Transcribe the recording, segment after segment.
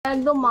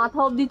একদম মাথা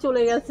অবধি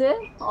চলে গেছে,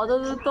 অত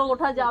দূর তো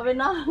ওঠা যাবে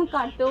না,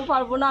 কাটতেও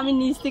পারবো না, আমি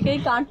নিচ থেকেই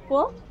কাটবো,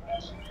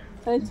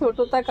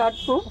 ছোটটা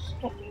কাটবো।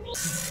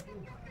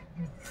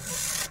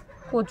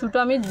 কচুটা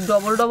আমি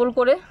ডবল ডবল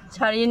করে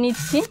ছাড়িয়ে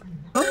নিচ্ছি।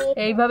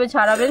 এইভাবে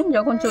ছাড়াবেন,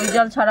 যখন চই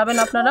জাল ছাড়াবেন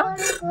আপনারা,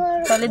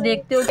 তাহলে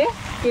দেখতে ওকে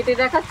কেটে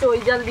রাখা চই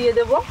জাল দিয়ে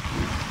দেবো।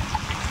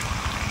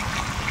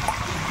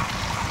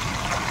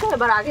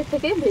 এবার আগে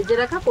থেকে ভেজে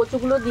রাখা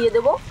কচুগুলো দিয়ে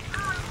দেবো।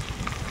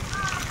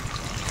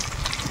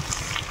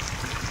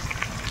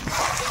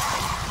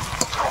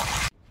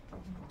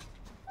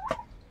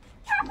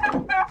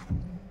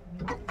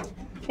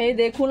 এই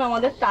দেখুন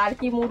আমাদের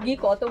টার্কি মুরগি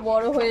কত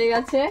বড় হয়ে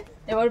গেছে,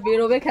 এবার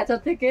বেরোবে খেঁচা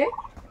থেকে।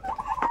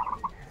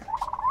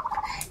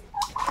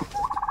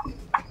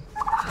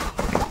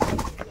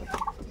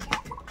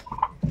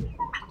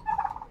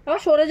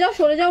 এবার সরে যাও,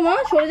 সরে যাও মা,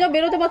 সরে যাও,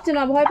 বেরোতে পারছে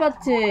না, ভয়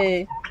পাচ্ছে,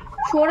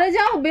 সরে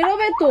যাও,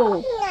 বেরোবে তো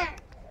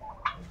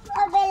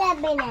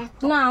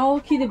না, ও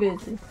খিদে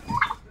পেয়েছে।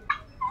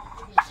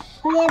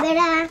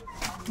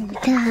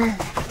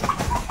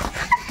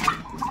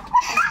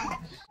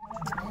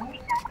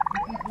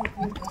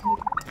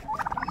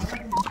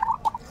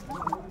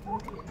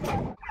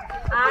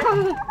 আর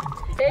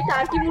এই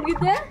টার্কি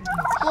মুরগিতে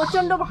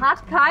প্রচন্ড ভাত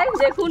খায়,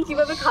 দেখুন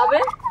কিভাবে খাবে,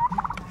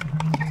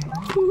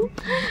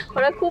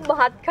 ওরা খুব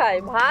ভাত খায়,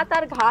 ভাত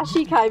আর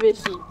ঘাসই খায়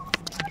বেশি,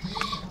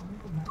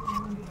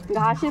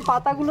 ঘাসের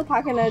পাতাগুলো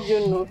থাকে না এর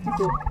জন্য।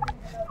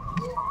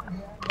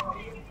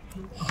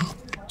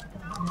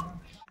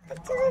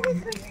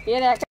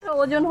 এর একটা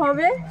ওজন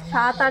হবে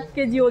 7-8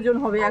 কেজি ওজন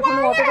হবে,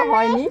 এখনো অতটা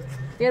হয়নি,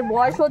 এর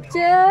বয়স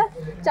হচ্ছে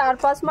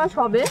 4-5 মাস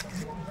হবে,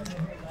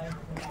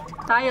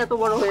 তাই এত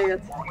বড় হয়ে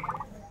গেছে।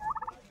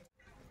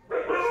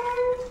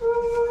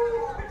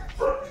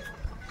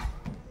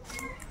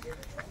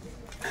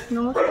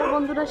 নমস্কার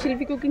বন্ধুরা,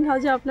 শিল্পী কুকিং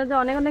হাউসে আপনাদের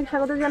অনেক অনেক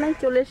স্বাগত জানাই।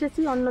 চলে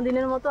এসেছি অন্য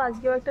দিনের মতো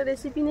আজকেও একটা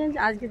রেসিপি নিয়ে।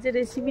 আজকে যে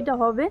রেসিপিটা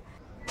হবে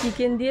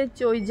চিকেন দিয়ে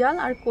চই জাল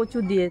আর কচু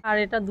দিয়ে, আর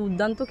এটা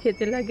দুর্দান্ত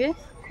খেতে লাগে,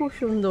 খুব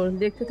সুন্দর।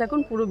 দেখতে থাকুন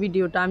পুরো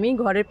ভিডিওটা। আমি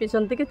ঘরের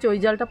পেছন থেকে চই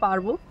জালটা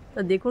পারবো,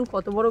 তা দেখুন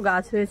কত বড়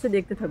গাছ হয়েছে,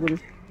 দেখতে থাকুন।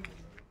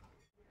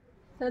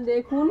 তা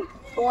দেখুন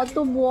কত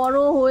বড়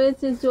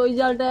হয়েছে চই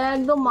জালটা,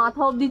 একদম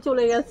মাথা অবধি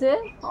চলে গেছে,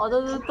 অত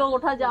দূর তো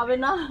ওঠা যাবে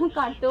না,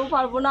 কাটতেও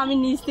পারবো না, আমি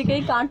নিচ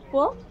থেকেই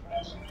কাটবো,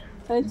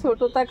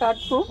 ছোটটা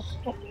কাটবো,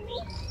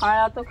 আর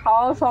এত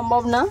খাওয়াও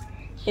সম্ভব না।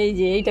 এই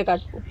যে এইটা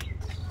কাটবো,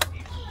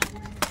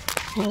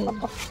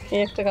 এই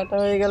একটা কাটা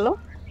হয়ে গেল।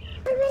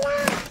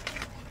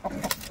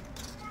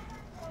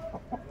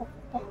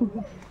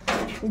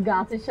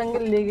 গাছের সঙ্গে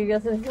লেগে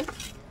গেছে,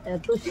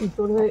 এত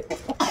শীতল হয়ে,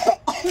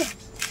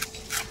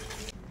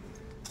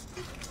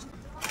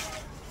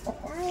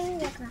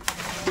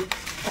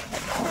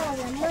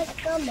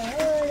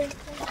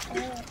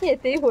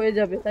 এতেই হয়ে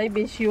যাবে, তাই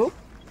বেশিও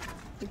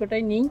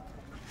ওটাই নেই।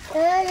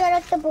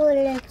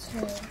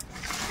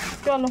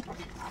 চলো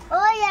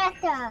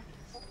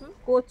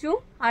কচু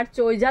আর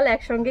চই জাল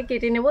একসঙ্গে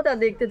কেটে নেবো, তা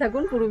দেখতে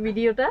থাকুন পুরো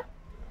ভিডিওটা,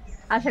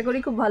 আশা করি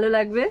খুব ভালো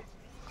লাগবে।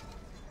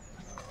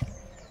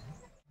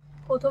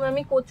 প্রথমে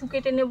আমি কচু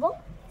কেটে নেব,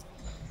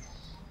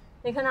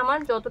 এখানে আমার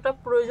যতটা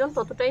প্রয়োজন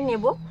ততটাই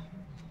নেব,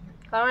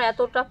 কারণ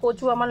এতটা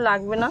কচু আমার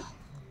লাগবে না।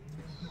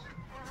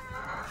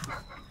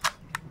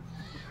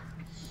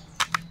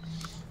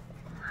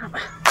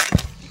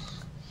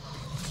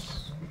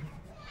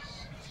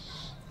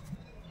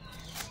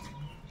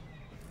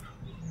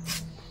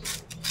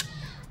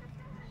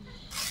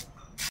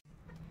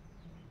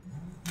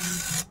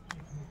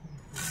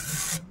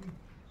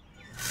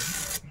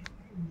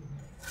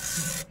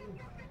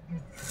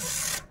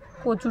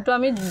 কচুটা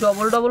আমি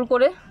ডবল ডবল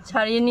করে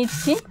ছাড়িয়ে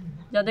নিচ্ছি,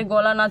 যাতে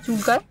গলা না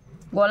চুলকায়।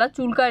 গলা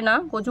চুলকায় না,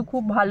 কচু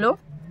খুব ভালো।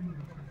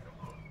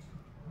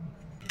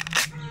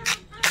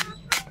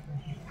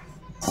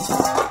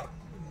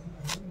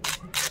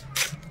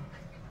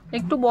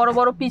 একটু বড়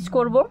বড় পিস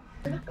করব।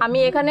 আমি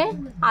এখানে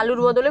আলুর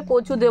বদলে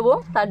কচু দেব,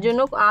 তার জন্য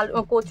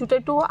কচুটা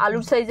একটু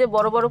আলুর সাইজে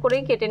বড় বড়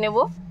করেই কেটে নেব।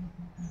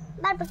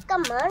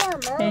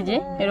 এই যে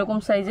এরকম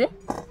সাইজে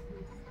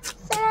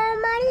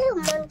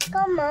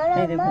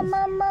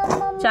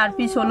 4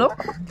 পিস হলো।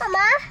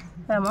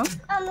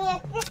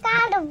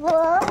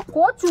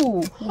 কচু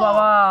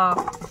বাবা,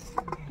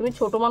 তুমি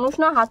ছোট মানুষ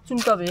না, হাত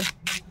চুলকাবে।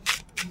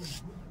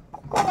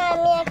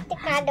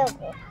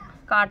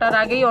 কাটার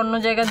আগেই অন্য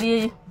জায়গা দিয়ে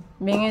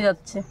ভেঙে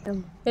যাচ্ছে।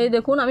 এই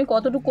দেখুন আমি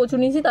কতটুকু কচু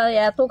নিয়েছি, তাই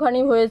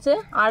এতখানি হয়েছে,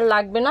 আর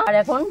লাগবে না। আর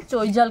এখন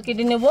চই জাল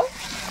কেটে নেব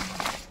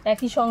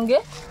একই সঙ্গে।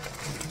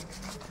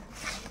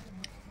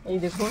 এই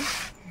দেখুন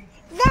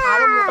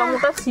আরো মোটা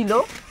মোটা ছিল,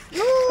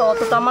 তো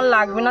অতটা আমার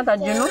লাগবে না, তার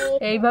জন্য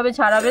এইভাবে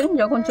ছাড়াবেন,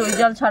 যখন চই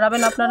জাল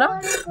ছাড়াবেন আপনারা,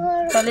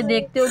 তাহলে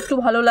দেখতেও একটু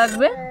ভালো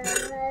লাগবে।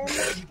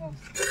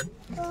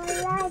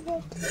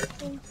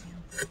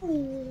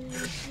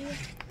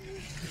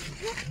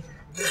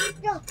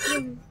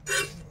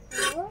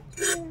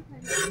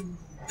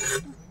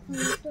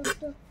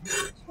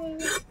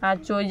 আর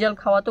চই জাল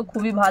খাওয়া তো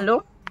খুবই ভালো,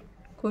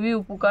 খুবই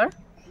উপকার।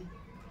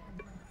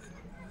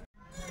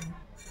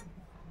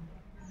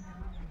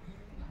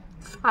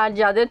 আর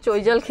যাদের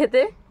চই জাল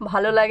খেতে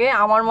ভালো লাগে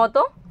আমার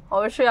মতো,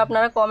 অবশ্যই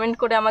আপনারা কমেন্ট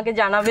করে আমাকে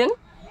জানাবেন।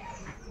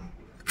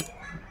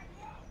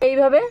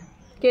 এইভাবে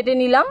কেটে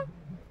নিলাম,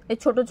 এই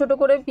ছোট ছোট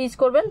করে পিস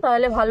করবেন,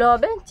 তাহলে ভালো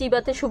হবে,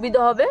 চিবাতে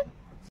সুবিধা হবে।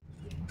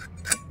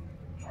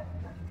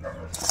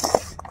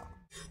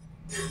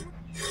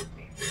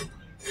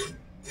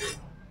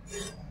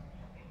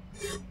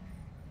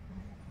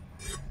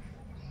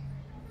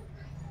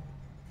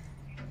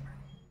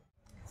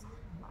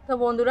 তো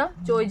বন্ধুরা,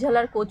 চই ঝাল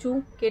আর কচু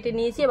কেটে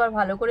নিয়েছি, এবার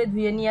ভালো করে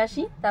ধুয়ে নিয়ে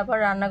আসি, তারপর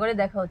রান্না করে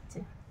দেখা হচ্ছে।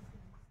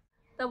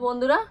 তা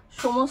বন্ধুরা,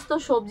 সমস্ত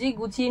সবজি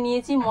গুছিয়ে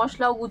নিয়েছি,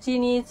 মশলাও গুছিয়ে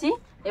নিয়েছি,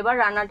 এবার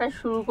রান্নাটা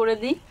শুরু করে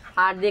দিই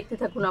আর দেখতে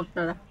থাকুন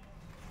আপনারা।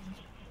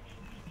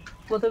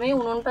 প্রথমেই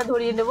উনুনটা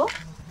ধরিয়ে দেব।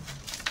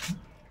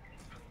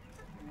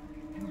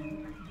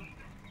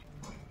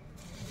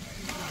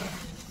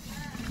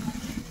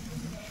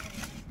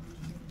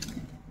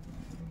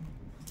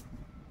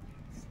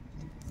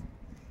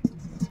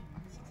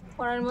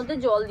 কড়াইয়ের মধ্যে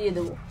জল দিয়ে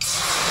দেব।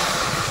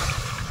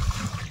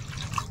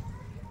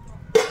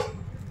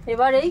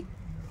 এবার এই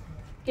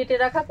কেটে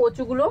রাখা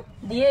কচুগুলো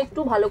দিয়ে একটু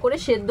ভালো করে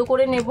সেদ্ধ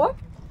করে নেব,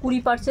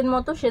 20%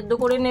 মতো সেদ্ধ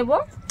করে নেব।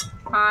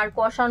 আর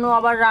কষানো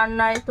আবার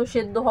রান্নায় তো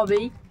সেদ্ধ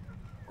হবেই।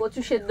 কচু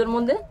সেদ্ধর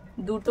মধ্যে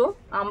 2টো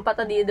আম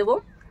পাতা দিয়ে দেব,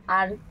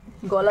 আর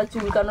গলা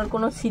চুলকানোর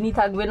কোনো চিনি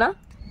থাকবে না।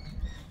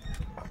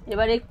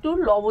 এবার একটু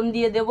লবণ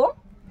দিয়ে দেব,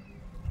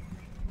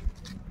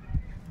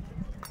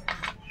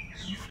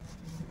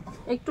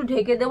 একটু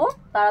ঢেকে দেব,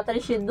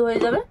 তাড়াতাড়ি সেদ্ধ হয়ে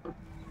যাবে।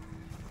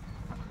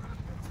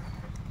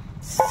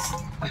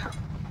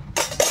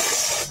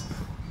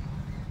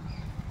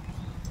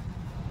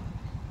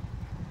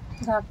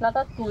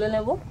 ঢাকনাটা তুলে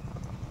নেব।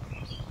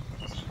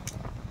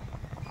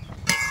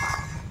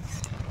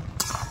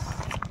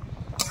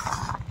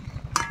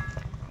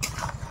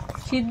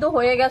 সিদ্ধ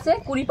হয়ে গেছে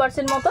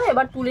 20% মতো,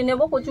 এবার তুলে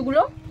নেব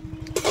কচুগুলো।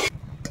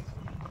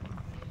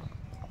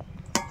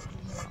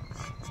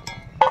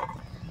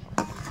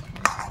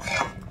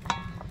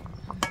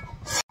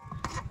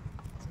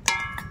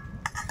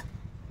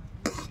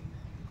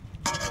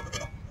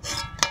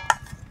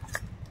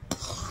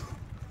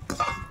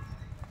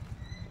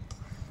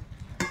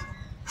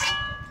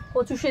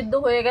 কচু সেদ্ধ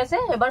হয়ে গেছে,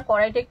 এবার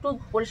কড়াইটা একটু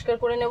পরিষ্কার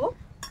করে নেব।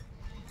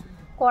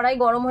 কড়াই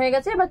গরম হয়ে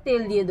গেছে, এবার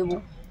তেল দিয়ে দেব।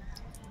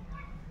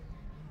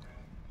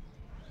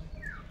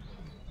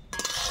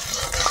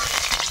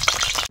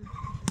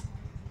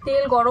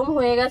 তেল গরম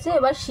হয়ে গেছে,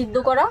 এবার সিদ্ধ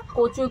করা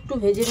কচু একটু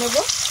ভেজে নেব।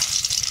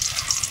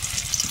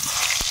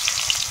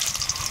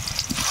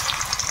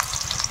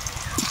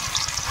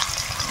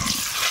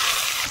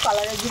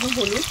 কালারের জন্য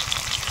হলুদ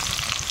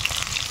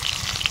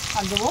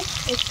আর দেবো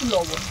একটু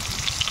লবণ।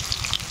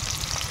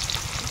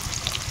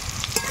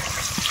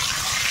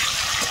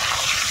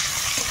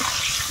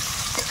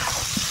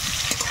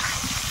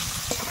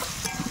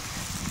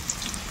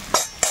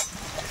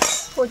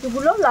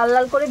 কচুগুলো লাল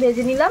লাল করে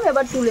ভেজে নিলাম,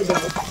 এবার তুলে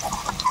দেব।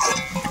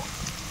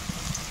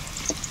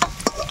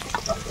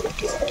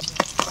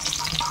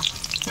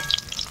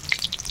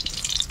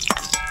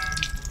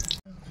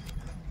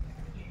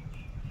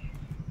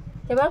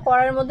 এবার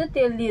কড়াইয়ের মধ্যে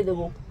তেল দিয়ে দেব।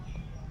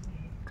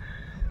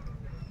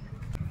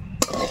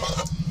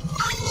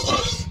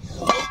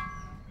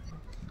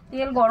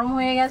 তেল গরম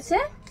হয়ে গেছে,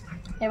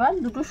 এবার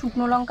 2টো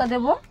শুকনো লঙ্কা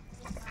দেব,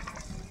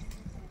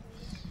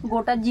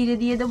 গোটা জিরে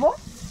দিয়ে দেব,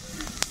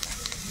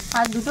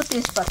 আর 2টো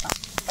তেজপাতা।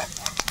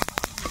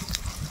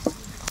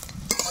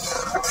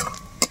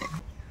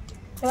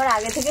 এবার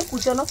আগে থেকে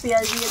কুচানো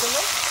পেঁয়াজ দিয়ে দেব।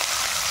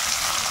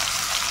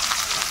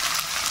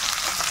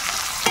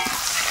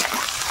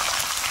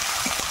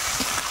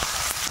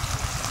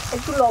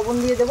 একটু লবণ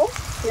দিয়ে দেব,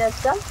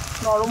 পেঁয়াজটা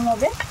নরম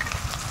হবে।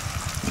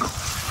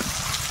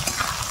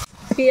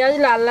 পেঁয়াজ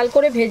লাল লাল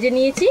করে ভেজে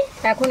নিয়েছি,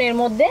 এখন এর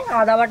মধ্যে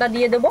আদা বাটা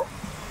দিয়ে দেব।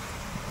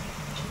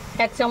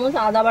 1 চামচ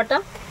আদা বাটা,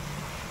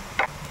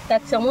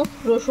 1 চামচ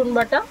রসুন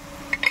বাটা।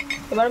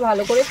 এবার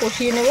ভালো করে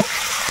কষিয়ে নেব।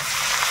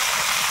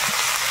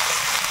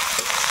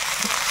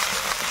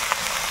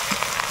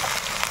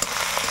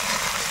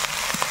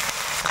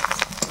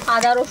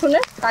 আদা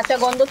রসুনের কাঁচা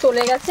গন্ধ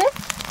চলে গেছে,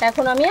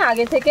 এখন আমি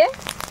আগে থেকে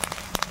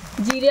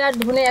জিরে আর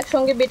ধনে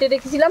একসঙ্গে বেটে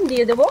রেখেছিলাম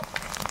দিয়ে দেব।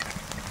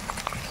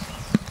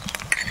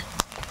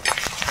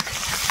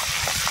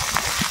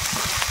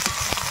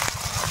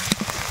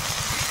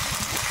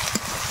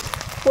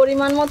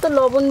 পরিমাণ মতো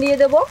লবণ দিয়ে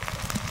দেব,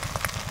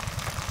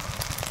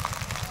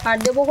 আর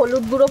দেব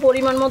হলুদ গুঁড়ো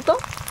পরিমাণ মতো,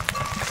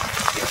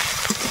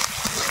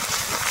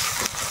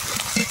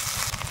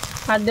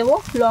 আর দেব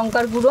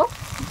লঙ্কার গুঁড়ো।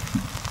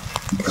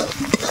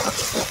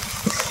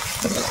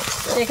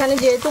 এখানে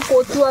যেহেতু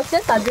কচু আছে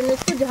তার জন্য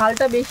একটু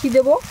ঝালটা বেশি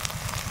দেব।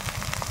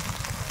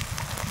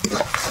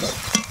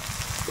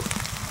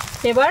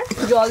 এবার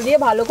জল দিয়ে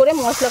ভালো করে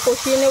মশলা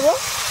কষিয়ে নেব।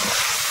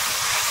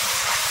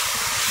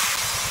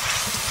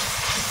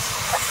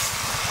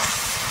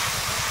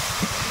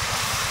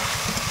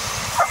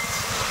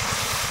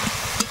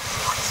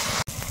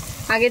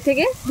 আগে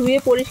থেকে ধুয়ে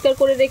পরিষ্কার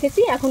করে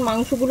রেখেছি, এখন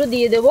মাংসগুলো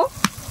দিয়ে দেব।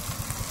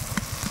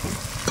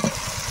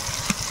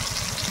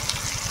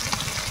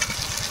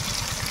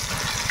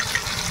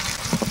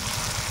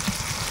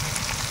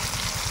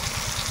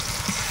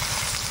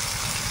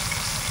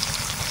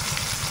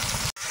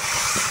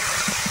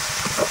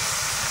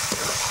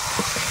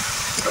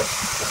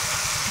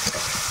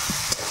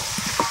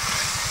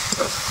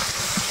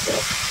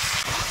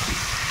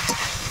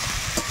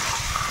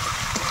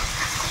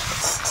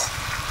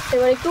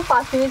 একটু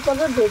 5 মিনিট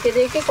মতো ঢেকে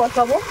ঢেকে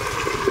কষাবো।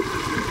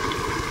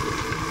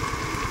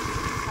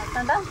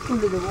 ঢাকনাটা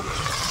তুলে দেবো।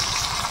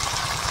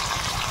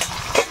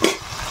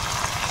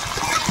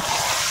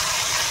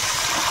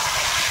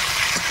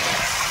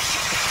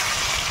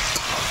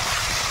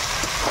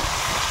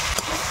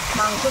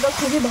 মাংসটা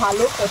খুবই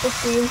ভালো, কত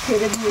তেল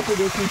ছেড়ে দিয়েছে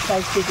দেখুন,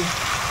 সাইড থেকে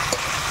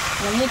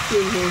অনেক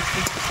তেল হয়েছে।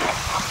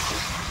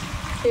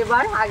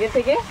 এবার আগে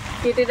থেকে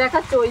কেটে রাখা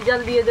চই জাল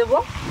দিয়ে দেব।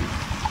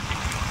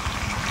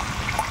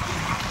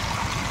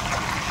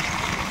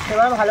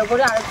 এবার ভালো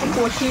করে আরেকটু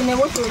কষিয়ে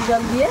নেব চই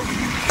জাল দিয়ে।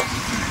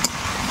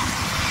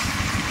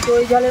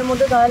 চই জালের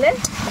মধ্যে তাহলে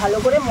ভালো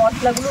করে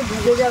মশলাগুলো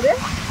ডুবে যাবে।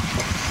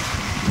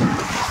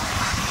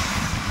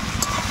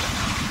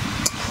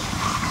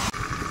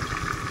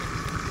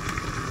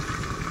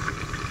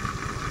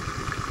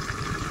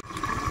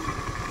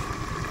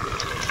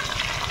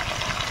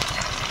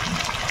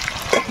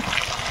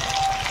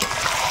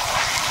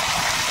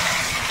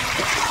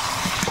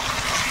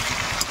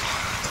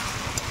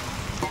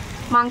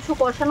 মাংস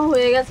কষানো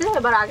হয়ে গেছে,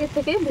 এবার আগে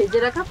থেকে ভেজে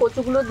রাখা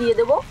কচুগুলো দিয়ে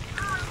দেব।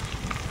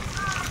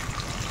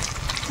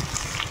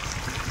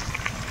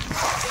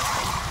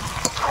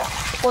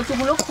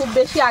 কচুগুলো খুব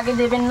বেশি আগে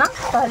দেবেন না,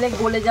 তাহলে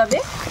গলে যাবে।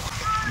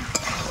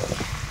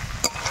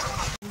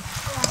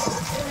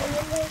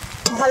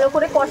 ভালো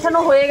করে কষানো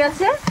হয়ে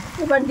গেছে,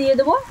 এবার দিয়ে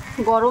দেব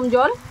গরম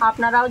জল।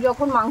 আপনারাও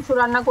যখন মাংস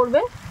রান্না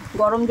করবেন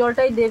গরম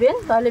জলটাই দেবেন,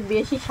 তাহলে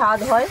বেশি স্বাদ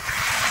হয়।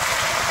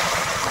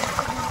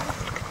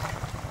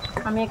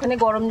 আমি এখানে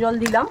গরম জল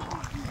দিলাম।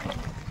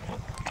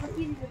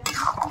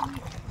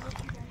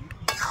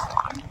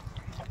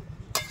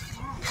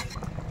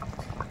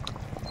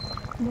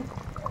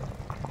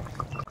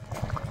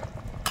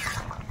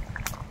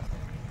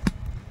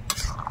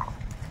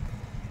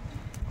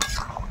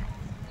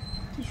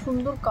 কি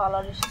সুন্দর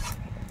কালার এসেছে।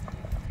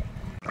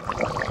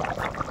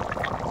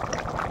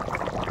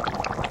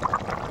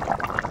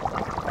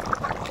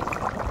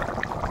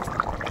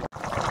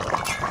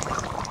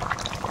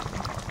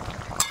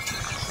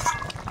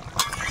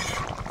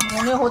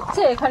 মনে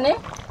হচ্ছে এখানে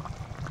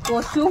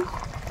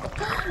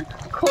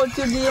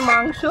কচু দিয়ে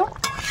মাংস।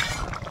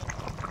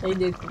 এই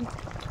দেখুন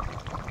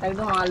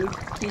একদম আলু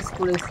পিস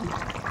করেছি,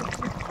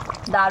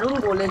 দারুণ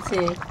গলেছে।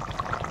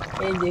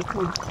 এই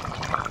দেখুন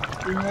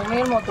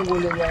মোমের মতো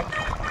গলে যায়।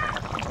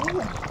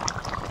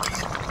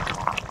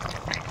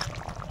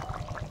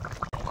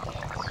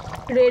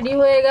 রেডি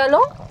হয়ে গেল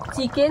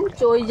চিকেন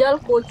চই জাল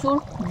কচুর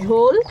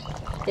ঝোল।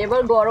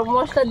 এবার গরম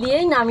মশলা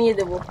দিয়েই নামিয়ে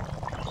দেব।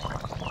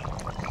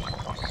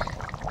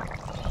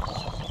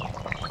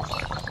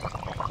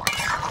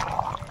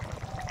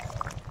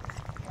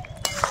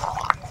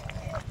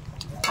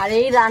 আর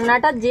এই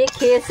রান্নাটা যে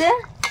খেয়েছে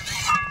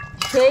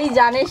সেই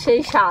জানে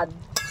সেই স্বাদ।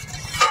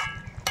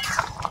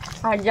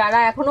 আর যারা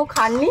এখনো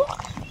খাননি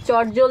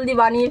চটজলদি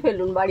বানিয়ে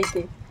ফেলুন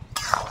বাড়িতে,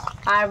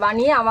 আর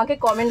বানিয়ে আমাকে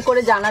কমেন্ট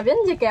করে জানাবেন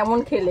যে কেমন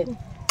খেলেন।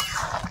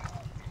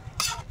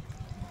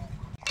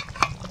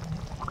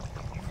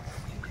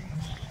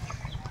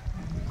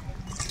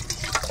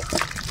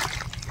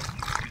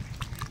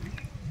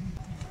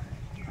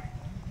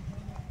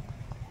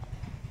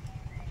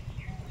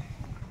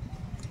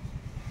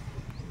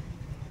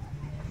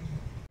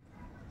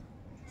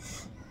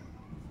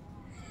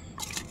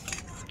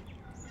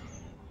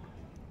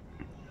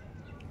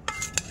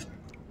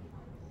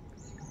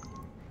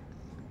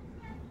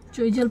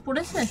 চই ঝাল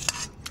পড়েছে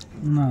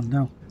না,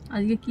 দাও।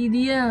 আজকে কি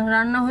দিয়ে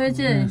রান্না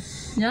হয়েছে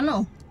জানো?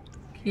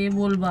 খেয়ে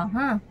বলবা।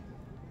 হ্যাঁ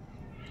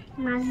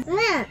মাছ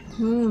না?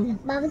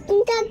 বাবা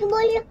তুমি তো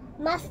বললে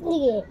মাছ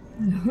দিয়ে।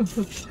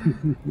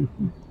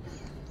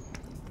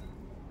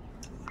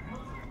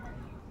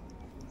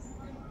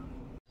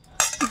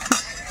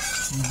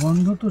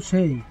 গন্ধ তো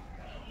সেই।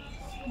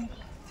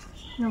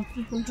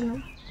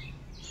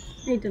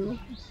 এইটা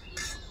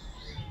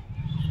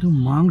তো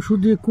মাংস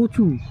দিয়ে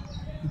কচু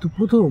তো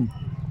প্রথম।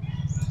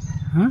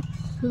 হ্যাঁ,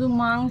 শুধু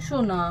মাংস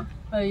না,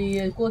 এই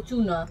কচু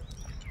না,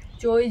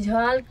 চই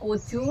ঝাল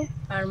কচু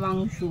আর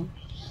মাংস।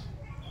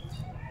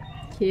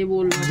 খেয়ে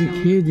বলবো।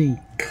 খেয়ে দিই।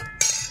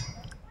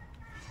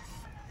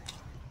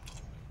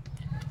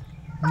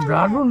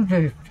 দারুণ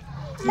টেস্ট।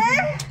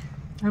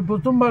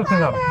 প্রথমবার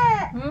খেলাম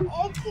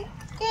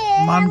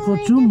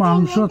মানকচু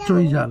মাংস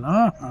চই ঝাল।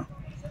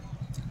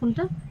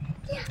 কোনটা?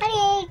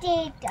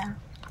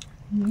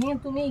 নিয়ে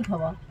তুমিই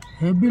খাবা।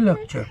 হেভি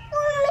লাগছে।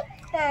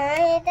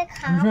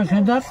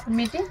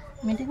 মেটে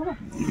মেটে খাবা?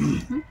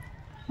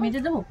 মেটে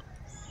দেবো?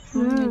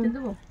 মেটে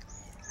দেবো?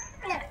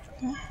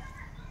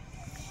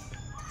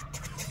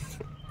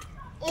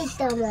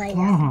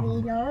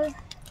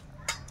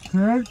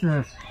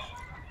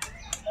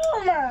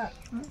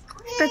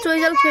 চই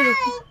জাল খেয়ে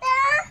দেখি।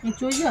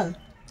 চই জাল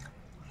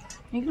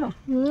এগুলো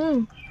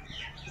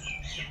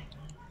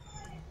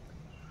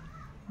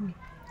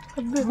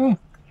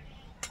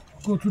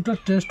কচুটার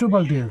টেস্টও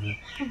পাল্টে গেছে।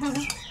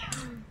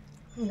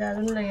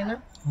 দারুণ লাগে না?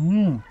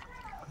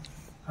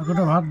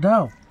 একটা ভাত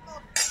দাও।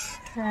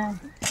 হ্যাঁ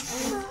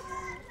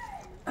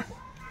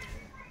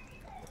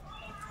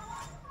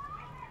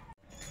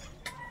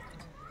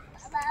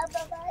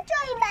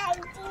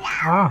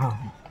হ্যাঁ হ্যাঁ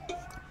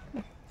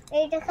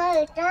এইটা খাও,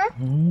 এটা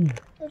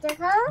এটা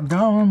খাও।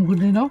 দাও আমার মুখে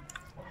দিয়ে দাও।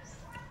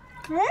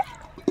 হ্যাঁ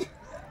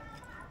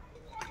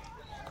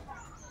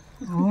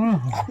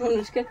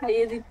মানুষকে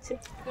খাইয়ে দিচ্ছে,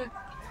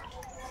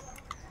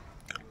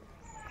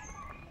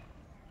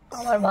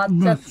 আবার ভাত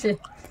চাচ্ছে।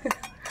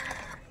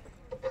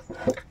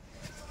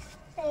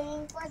 এই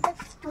কথা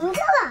তুমি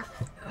খাবা?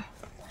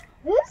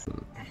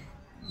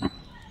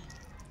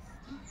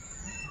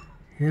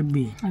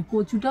 হেভি। আর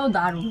কচুটাও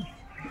দারুণ,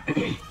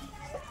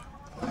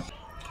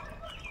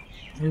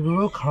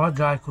 এগুলো খাওয়া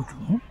যায় কচু।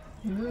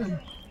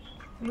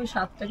 পুরো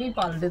স্বাদটাকেই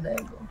পাল্টে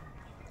দেয় গো।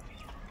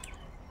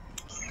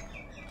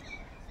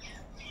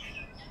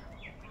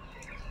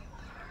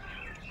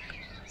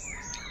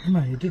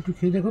 না এটা একটু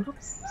খেয়ে দেখো তো।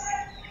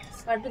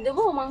 আর একটু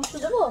দেবো, মাংস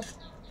দেবো,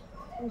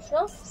 মাংস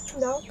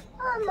দাও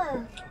আমা।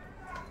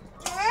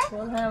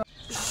 চল, হ্যাঁ।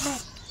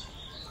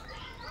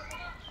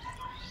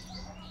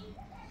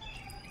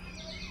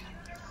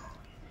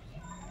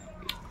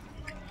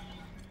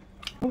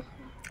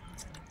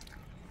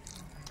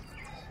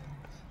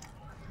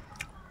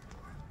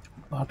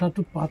 পাতা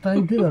তো পাতায়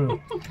উঠে গেল।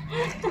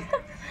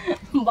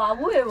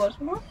 বাবু এ বস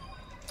না,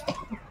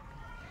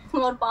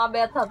 আমার পা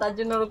ব্যথা, তার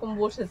জন্য ওরকম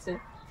বসেছে।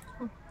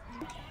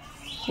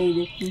 এই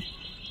দেখুন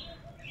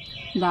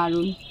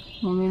দারুণ,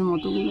 মমের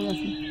মতো গুলো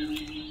আছে।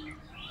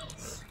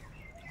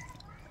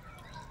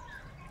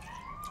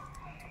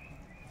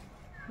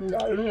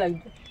 দারুণ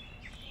লাগছে।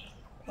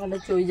 তাহলে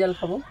চই জাল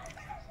খাবো।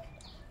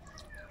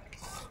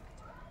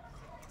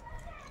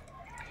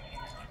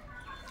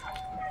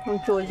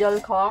 চই জাল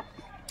খাওয়া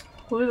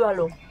খুবই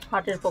ভালো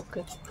হার্টের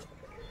পক্ষে।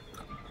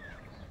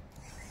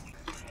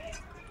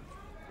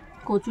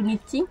 কচু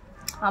নিচ্ছি,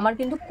 আমার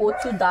কিন্তু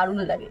কচু দারুণ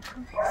লাগে।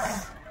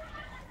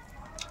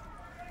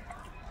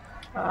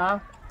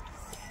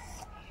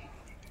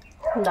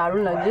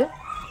 দারুণ লাগছে।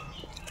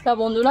 তা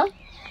বন্ধুরা,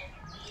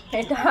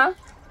 এটা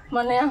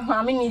মানে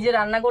আমি নিজে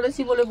রান্না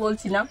করেছি বলে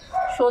বলছি না,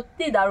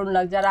 সত্যি দারুণ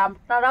লাগছে। আর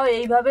আপনারাও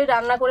এইভাবে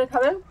রান্না করে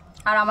খাবেন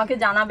আর আমাকে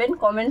জানাবেন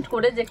কমেন্ট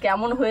করে যে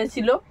কেমন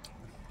হয়েছিল।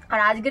 আর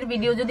আজকের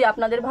ভিডিও যদি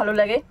আপনাদের ভালো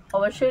লাগে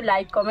অবশ্যই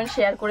লাইক কমেন্ট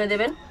শেয়ার করে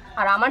দেবেন।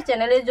 আর আমার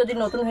চ্যানেলে যদি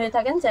নতুন হয়ে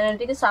থাকেন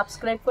চ্যানেলটিকে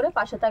সাবস্ক্রাইব করে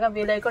পাশে থাকা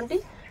বেল আইকনটি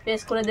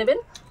প্রেস করে দেবেন,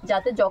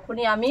 যাতে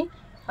যখনই আমি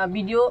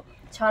ভিডিও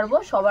ছাড়বো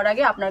সবার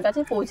আগে আপনার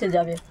কাছে পৌঁছে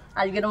যাবে।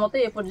 আজকের মতো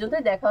এ পর্যন্ত,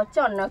 দেখা হচ্ছে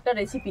অন্য একটা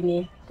রেসিপি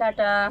নিয়ে।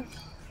 টাটা।